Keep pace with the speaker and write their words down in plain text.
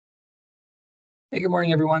Hey, good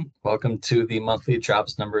morning, everyone. Welcome to the monthly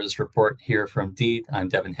jobs numbers report here from Deed. I'm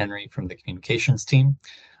Devin Henry from the communications team.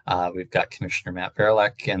 We've got Commissioner Matt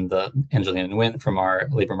Verelek and Angelina Nguyen from our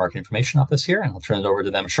Labor Market Information Office here, and I'll turn it over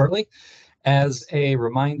to them shortly. As a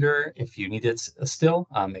reminder, if you need it still,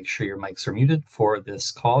 make sure your mics are muted for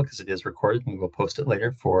this call because it is recorded and we will post it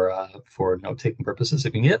later for note-taking purposes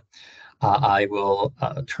if you need it. I will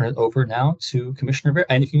turn it over now to Commissioner Verelek.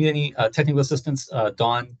 And if you need any technical assistance,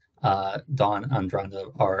 Dawn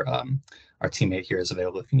Andrada, our teammate here, is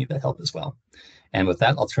available if you need that help as well. And with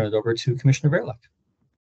that, I'll turn it over to Commissioner Verelek.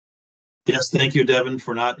 Yes, thank you, Devin,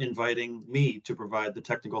 for not inviting me to provide the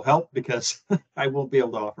technical help because I won't be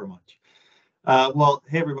able to offer much. Well,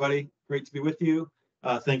 hey, everybody, great to be with you.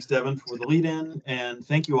 Thanks, Devin, for the lead-in, and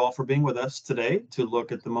thank you all for being with us today to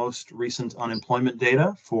look at the most recent unemployment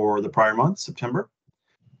data for the prior month, September.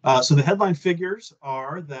 So the headline figures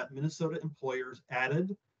are that Minnesota employers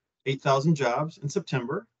added 8,000 jobs in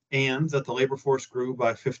September and that the labor force grew by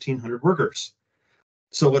 1,500 workers.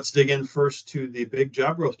 So let's dig in first to the big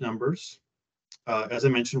job growth numbers. As I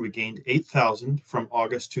mentioned, we gained 8,000 from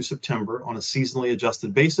August to September on a seasonally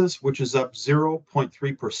adjusted basis, which is up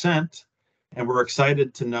 0.3%. And we're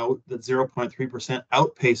excited to note that 0.3%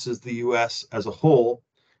 outpaces the U.S. as a whole,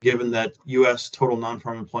 given that U.S. total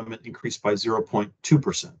non-farm employment increased by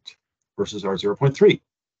 0.2% versus our 0.3%.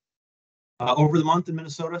 Over the month in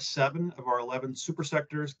Minnesota, 7 of our 11 super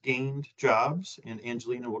sectors gained jobs, and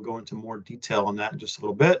Angelina will go into more detail on that in just a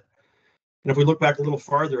little bit. And if we look back a little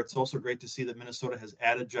farther, it's also great to see that Minnesota has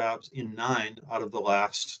added jobs in 9 out of the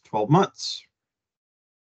last 12 months.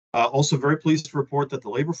 Also very pleased to report that the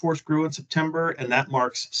labor force grew in September, and that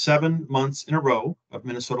marks 7 months in a row of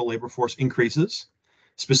Minnesota labor force increases.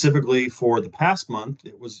 Specifically for the past month,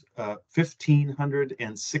 it was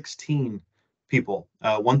 1,516 people,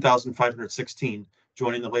 1,516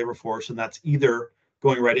 joining the labor force, and that's either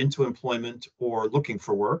going right into employment or looking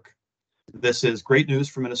for work. This is great news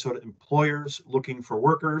for Minnesota employers looking for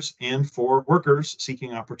workers and for workers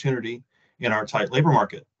seeking opportunity in our tight labor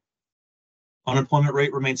market. Unemployment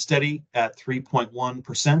rate remained steady at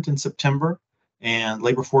 3.1% in September, and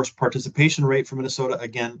labor force participation rate for Minnesota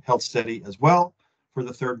again held steady as well for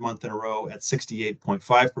the 3rd month in a row at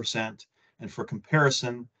 68.5%. And for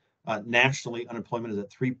comparison, nationally, unemployment is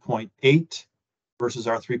at 3.8 versus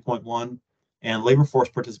our 3.1, and labor force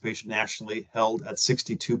participation nationally held at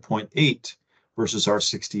 62.8 versus our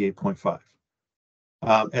 68.5.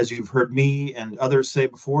 As you've heard me and others say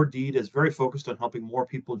before, Deed is very focused on helping more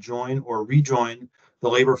people join or rejoin the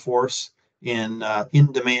labor force in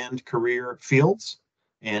in-demand career fields,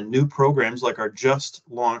 and new programs like our just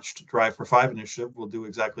launched Drive for 5 initiative will do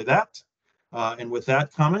exactly that. And with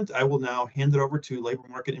that comment, I will now hand it over to Labor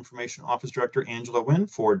Market Information Office Director Angela Nguyen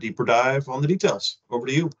for a deeper dive on the details. Over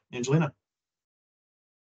to you, Angelina.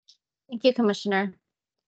 Thank you, Commissioner.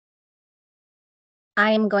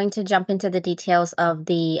 I am going to jump into the details of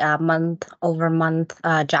the month-over-month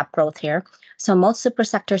job growth here. So most super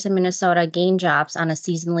sectors in Minnesota gained jobs on a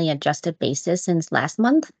seasonally adjusted basis since last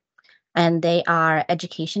month, and they are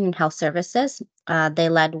education and health services. They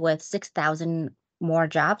led with 6,000 more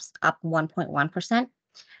jobs, up 1.1%.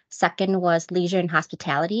 Second was leisure and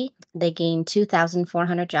hospitality. They gained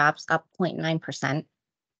 2,400 jobs, up 0.9%.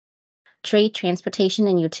 Trade, transportation,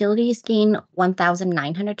 and utilities gained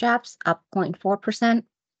 1,900 jobs, up 0.4%.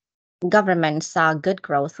 Government saw good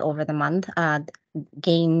growth over the month,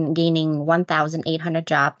 gaining 1,800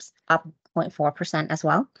 jobs, up 0.4% as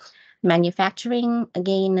well. Manufacturing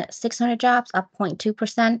gained 600 jobs, up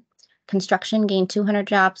 0.2%. Construction gained 200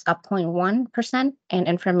 jobs, up 0.1%. And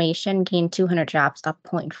information gained 200 jobs, up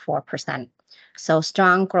 0.4%. So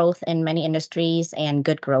strong growth in many industries and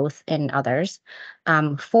good growth in others.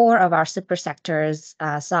 4 of our super sectors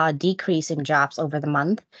saw a decrease in jobs over the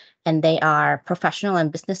month, and they are professional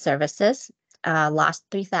and business services, lost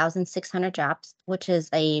 3,600 jobs, which is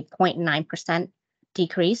a 0.9%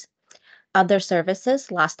 decrease. Other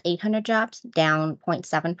services lost 800 jobs, down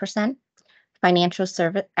 0.7%. Financial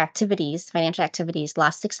activities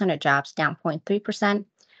lost 600 jobs, down 0.3%.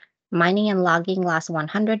 Mining and logging lost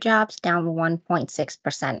 100 jobs, down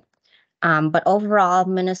 1.6%. But overall,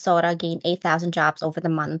 Minnesota gained 8,000 jobs over the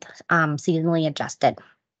month, seasonally adjusted.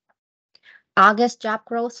 August job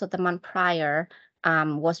growth, so the month prior,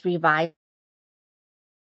 was revised.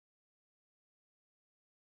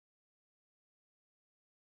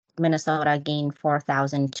 Minnesota gained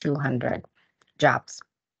 4,200 jobs.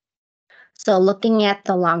 So looking at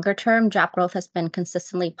the longer term, job growth has been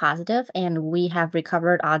consistently positive, and we have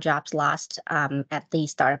recovered all jobs lost at the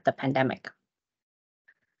start of the pandemic.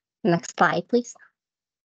 Next slide, please.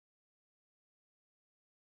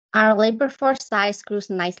 Our labor force size grew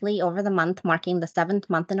nicely over the month, marking the 7th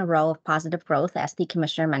month in a row of positive growth, as the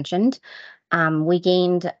commissioner mentioned. We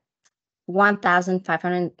gained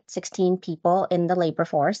 1,516 people in the labor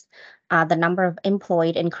force. The number of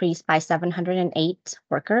employed increased by 708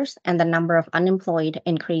 workers, and the number of unemployed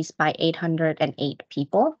increased by 808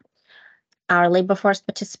 people. Our labor force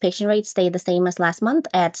participation rate stayed the same as last month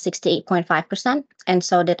at 68.5%, and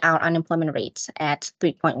so did our unemployment rates at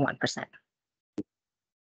 3.1%.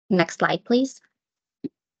 Next slide, please.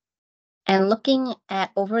 And looking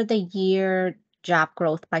at over the year job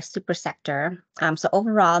growth by super sector, so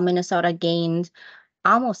overall, Minnesota gained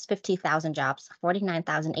almost 50,000 jobs,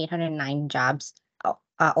 49,809 jobs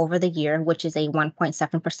over the year, which is a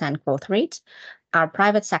 1.7% growth rate. Our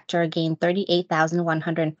private sector gained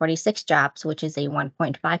 38,146 jobs, which is a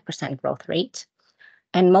 1.5% growth rate.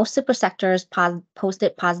 And most super sectors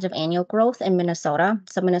posted positive annual growth in Minnesota.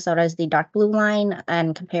 So Minnesota is the dark blue line,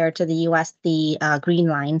 and compared to the US, the green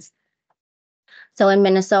lines. So in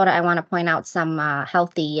Minnesota, I want to point out some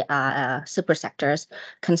healthy super sectors.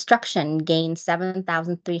 Construction gained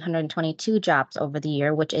 7,322 jobs over the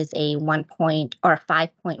year, which is a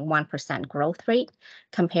 5.1% growth rate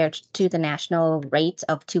compared to the national rate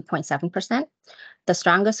of 2.7%. The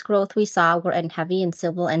strongest growth we saw were in heavy and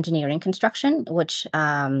civil engineering construction, which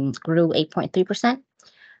grew 8.3%.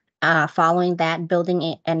 Following that,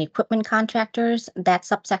 building and equipment contractors, that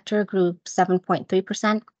subsector grew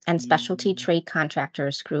 7.3%, and specialty trade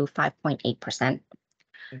contractors grew 5.8%.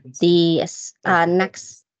 The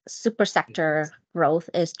next super sector growth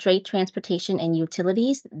is trade, transportation, and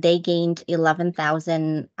utilities. They gained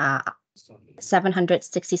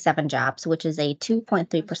 11,767 jobs, which is a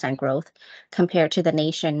 2.3% growth compared to the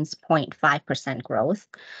nation's 0.5% growth.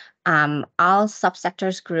 All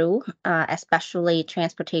subsectors grew, especially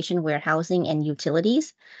transportation, warehousing, and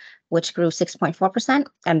utilities, which grew 6.4%,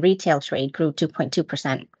 and retail trade grew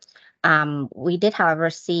 2.2%. We did, however,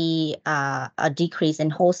 see a decrease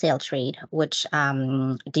in wholesale trade, which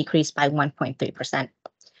decreased by 1.3%.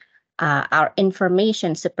 Our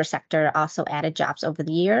information supersector also added jobs over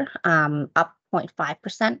the year, up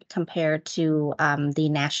 0.5% compared to the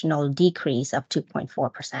national decrease of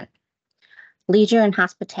 2.4%. Leisure and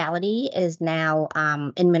hospitality is now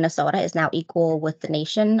in Minnesota is now equal with the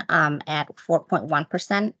nation at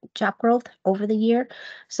 4.1% job growth over the year.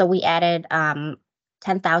 So we added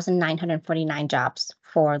 10,949 jobs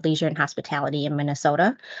for leisure and hospitality in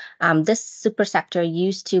Minnesota. This super sector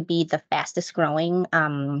used to be the fastest growing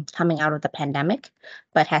coming out of the pandemic,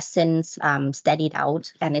 but has since steadied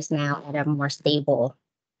out and is now at a more stable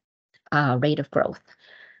rate of growth.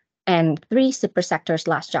 And 3 super sectors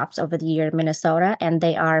lost jobs over the year in Minnesota, and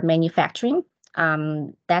they are manufacturing.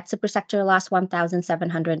 That super sector lost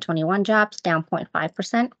 1,721 jobs, down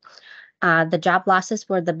 0.5%. The job losses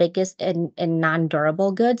were the biggest in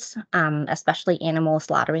non-durable goods, especially animal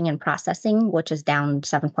slaughtering and processing, which is down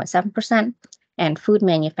 7.7%, and food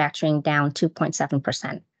manufacturing down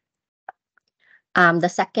 2.7%. The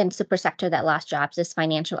second super sector that lost jobs is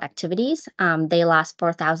financial activities. They lost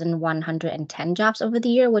 4,110 jobs over the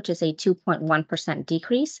year, which is a 2.1%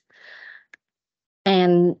 decrease.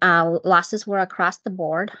 And losses were across the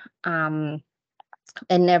board in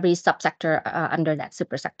every subsector under that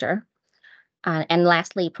super sector. And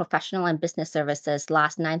lastly, professional and business services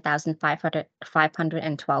lost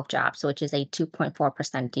 9,512 jobs, which is a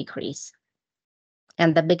 2.4% decrease.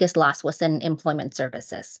 And the biggest loss was in employment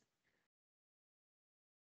services.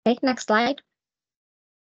 Okay, next slide.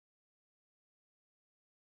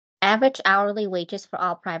 Average hourly wages for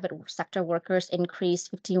all private sector workers increased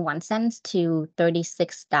 51 cents to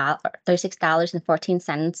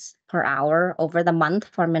 $36.14 per hour over the month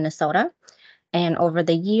for Minnesota. And over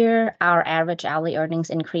the year, our average hourly earnings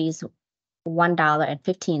increased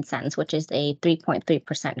 $1.15, which is a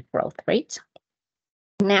 3.3% growth rate.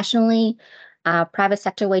 Nationally, private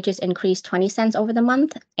sector wages increased 20 cents over the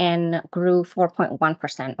month and grew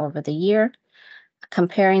 4.1% over the year.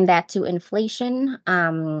 Comparing that to inflation,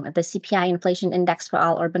 the CPI inflation index for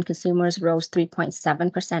all urban consumers rose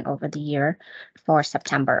 3.7% over the year for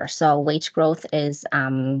September. So wage growth is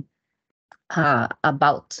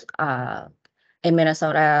about in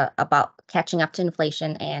Minnesota about catching up to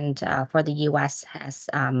inflation, and for the US has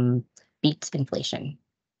beat inflation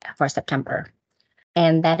for September.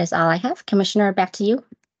 And that is all I have. Commissioner, back to you.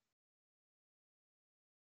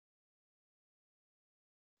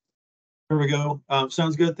 There we go.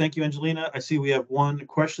 Sounds good. Thank you, Angelina. I see we have one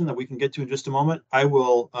question that we can get to in just a moment. I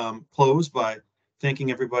will close by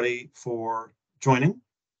thanking everybody for joining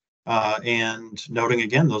and noting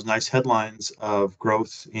again those nice headlines of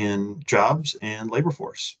growth in jobs and labor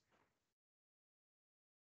force.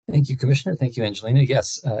 Thank you, Commissioner. Thank you, Angelina.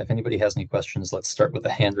 Yes, if anybody has any questions, let's start with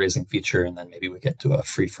the hand raising feature, and then maybe we get to a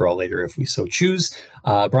free for all later if we so choose.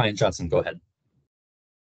 Brian Johnson, go ahead.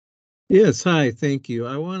 Yes, hi, thank you.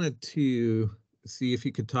 I wanted to see if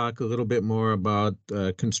you could talk a little bit more about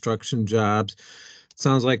construction jobs.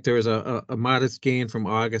 Sounds like there was a modest gain from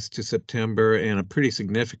August to September and a pretty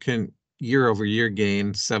significant year-over-year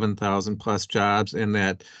gain, 7,000 plus jobs, and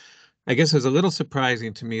that I guess it was a little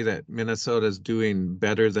surprising to me that Minnesota is doing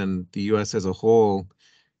better than the U.S. as a whole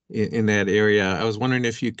in that area. I was wondering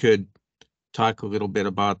if you could talk a little bit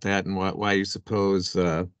about that and why you suppose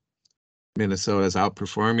Minnesota is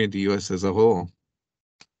outperforming the U.S. as a whole.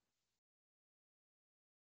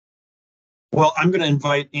 Well, I'm going to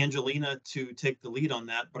invite Angelina to take the lead on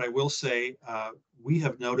that, but I will say we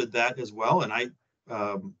have noted that as well, and I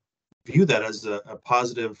view that as a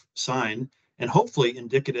positive sign and hopefully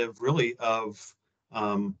indicative really of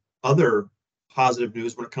other positive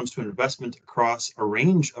news when it comes to investment across a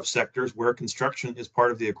range of sectors where construction is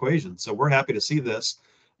part of the equation. So we're happy to see this,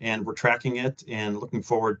 and we're tracking it and looking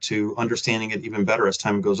forward to understanding it even better as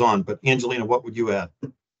time goes on. But Angelina, what would you add?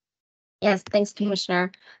 Yes, thanks,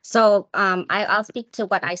 Commissioner. So I'll speak to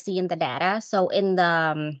what I see in the data. So in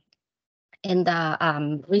the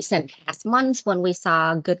recent past months, when we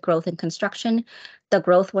saw good growth in construction, the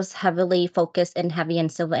growth was heavily focused in heavy and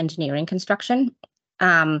civil engineering construction.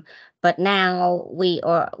 But now we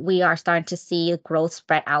are starting to see growth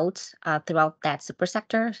spread out throughout that super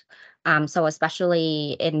sector. So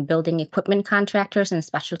especially in building equipment contractors and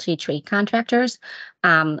specialty trade contractors,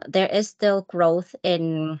 there is still growth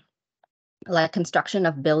in like construction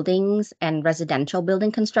of buildings and residential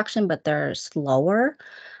building construction, but they're slower.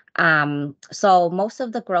 So most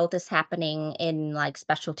of the growth is happening in like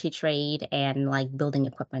specialty trade and like building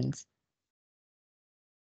equipment.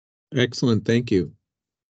 Excellent, thank you.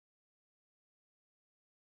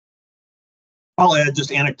 I'll add just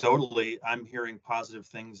anecdotally, I'm hearing positive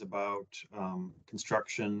things about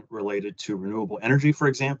construction related to renewable energy, for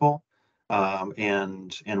example.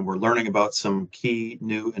 And we're learning about some key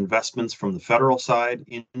new investments from the federal side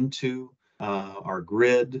into our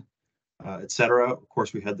grid, et cetera. Of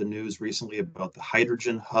course, we had the news recently about the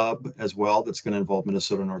hydrogen hub as well that's going to involve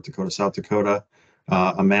Minnesota, North Dakota, South Dakota,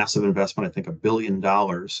 a massive investment, I think $1 billion.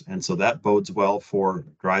 And so that bodes well for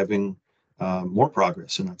driving more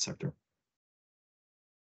progress in that sector.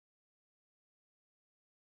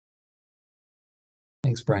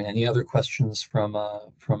 Thanks, Brian. Any other questions from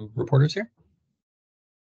reporters here?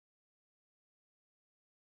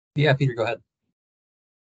 Yeah, Peter, go ahead.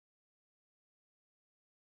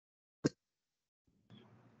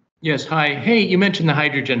 Yes, hi. Hey, you mentioned the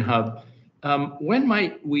hydrogen hub. When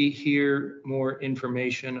might we hear more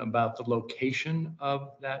information about the location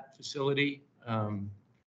of that facility?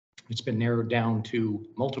 It's been narrowed down to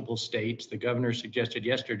multiple states. The governor suggested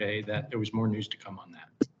yesterday that there was more news to come on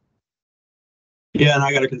that. Yeah, and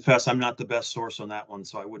I got to confess, I'm not the best source on that one,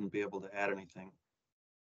 so I wouldn't be able to add anything.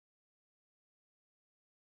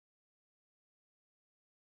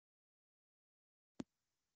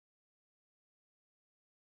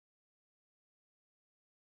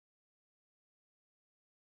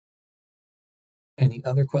 Any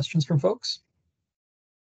other questions from folks?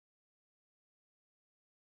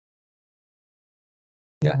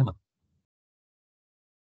 Yeah, Emma.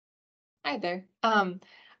 Hi there.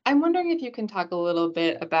 I'm wondering if you can talk a little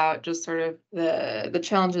bit about just sort of the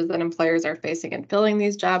challenges that employers are facing in filling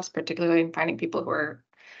these jobs, particularly in finding people who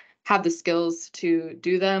have the skills to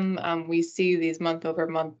do them. We see these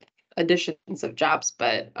month-over-month additions of jobs,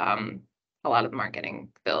 but a lot of them aren't getting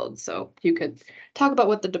filled. So if you could talk about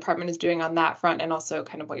what the department is doing on that front and also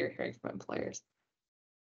kind of what you're hearing from employers.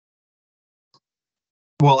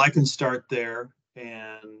 Well, I can start there,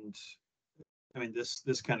 and I mean, this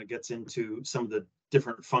kind of gets into some of the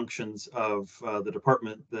different functions of the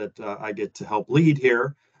department that I get to help lead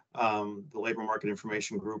here. The Labor Market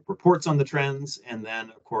Information Group reports on the trends, and then,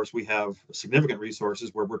 of course, we have significant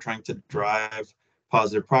resources where we're trying to drive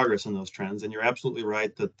positive progress in those trends. And you're absolutely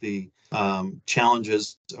right that the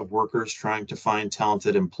challenges of workers trying to find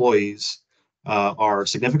talented employees are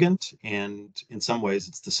significant, and in some ways,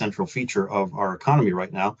 it's the central feature of our economy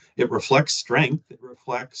right now. It reflects strength. It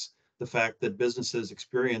reflects the fact that businesses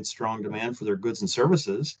experience strong demand for their goods and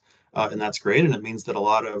services, and that's great. And it means that a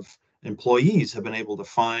lot of employees have been able to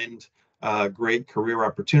find great career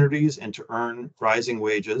opportunities and to earn rising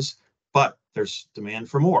wages, but there's demand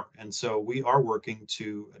for more. And so we are working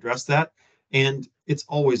to address that. And it's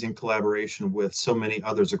always in collaboration with so many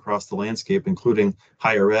others across the landscape, including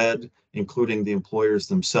higher ed, including the employers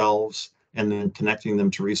themselves, and then connecting them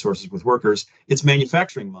to resources with workers. It's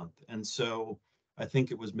manufacturing month. And so I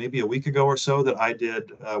think it was maybe a week ago or so that I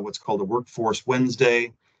did what's called a Workforce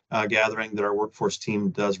Wednesday gathering that our workforce team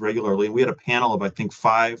does regularly. And we had a panel of, I think,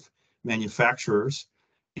 5 manufacturers,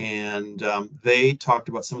 and they talked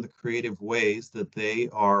about some of the creative ways that they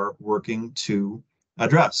are working to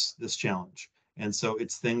address this challenge. And so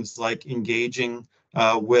it's things like engaging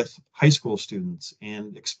with high school students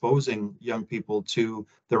and exposing young people to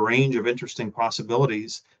the range of interesting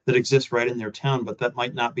possibilities that exist right in their town, but that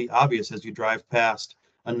might not be obvious as you drive past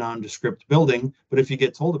a nondescript building. But if you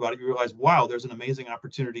get told about it, you realize, wow, there's an amazing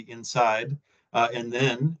opportunity inside. And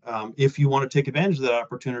then if you want to take advantage of that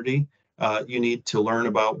opportunity, you need to learn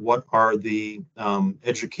about what are the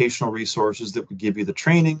educational resources that would give you the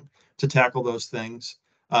training to tackle those things.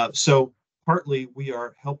 So partly we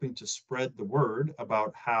are helping to spread the word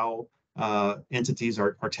about how entities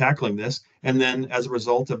are tackling this. And then as a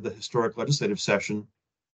result of the historic legislative session,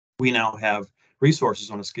 we now have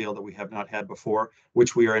resources on a scale that we have not had before,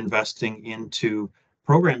 which we are investing into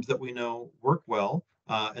programs that we know work well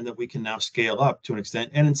and that we can now scale up to an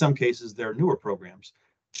extent. And in some cases, they're newer programs.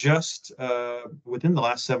 Just within the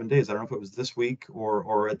last 7 days, I don't know if it was this week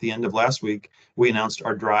or at the end of last week, we announced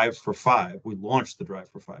our Drive for 5. We launched the Drive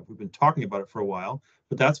for 5. We've been talking about it for a while,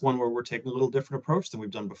 but that's one where we're taking a little different approach than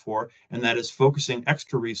we've done before, and that is focusing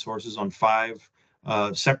extra resources on 5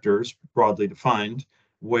 sectors, broadly defined,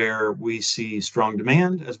 where we see strong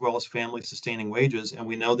demand as well as family sustaining wages. And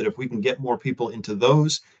we know that if we can get more people into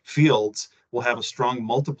those fields, we'll have a strong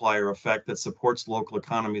multiplier effect that supports local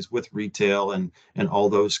economies with retail and all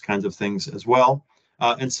those kinds of things as well.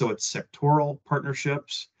 And so it's sectoral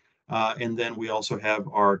partnerships. And then we also have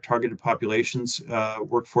our targeted populations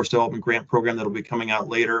workforce development grant program that'll be coming out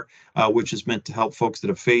later, which is meant to help folks that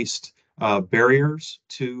have faced barriers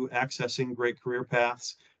to accessing great career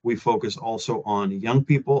paths. We focus also on young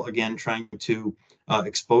people, again, trying to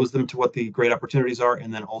expose them to what the great opportunities are,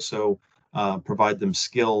 and then also provide them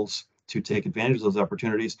skills to take advantage of those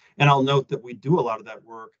opportunities. And I'll note that we do a lot of that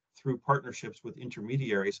work through partnerships with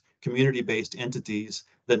intermediaries, community-based entities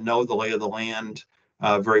that know the lay of the land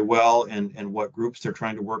very well and what groups they're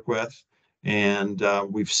trying to work with. And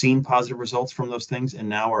we've seen positive results from those things, and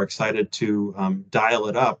now are excited to dial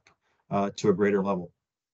it up to a greater level.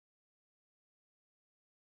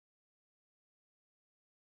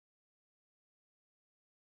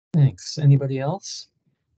 Thanks. Anybody else?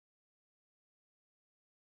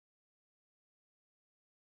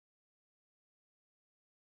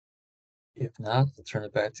 If not, I'll turn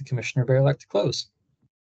it back to Commissioner Bearlock to close.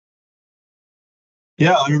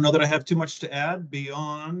 Yeah, I don't know that I have too much to add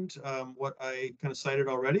beyond what I kind of cited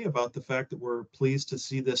already about the fact that we're pleased to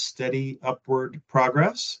see this steady upward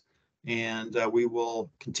progress. And we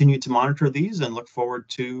will continue to monitor these and look forward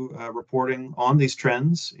to reporting on these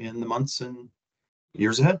trends in the months and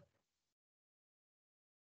years ahead.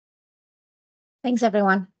 Thanks,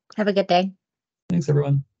 everyone. Have a good day. Thanks,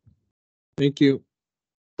 everyone. Thank you.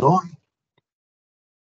 So long.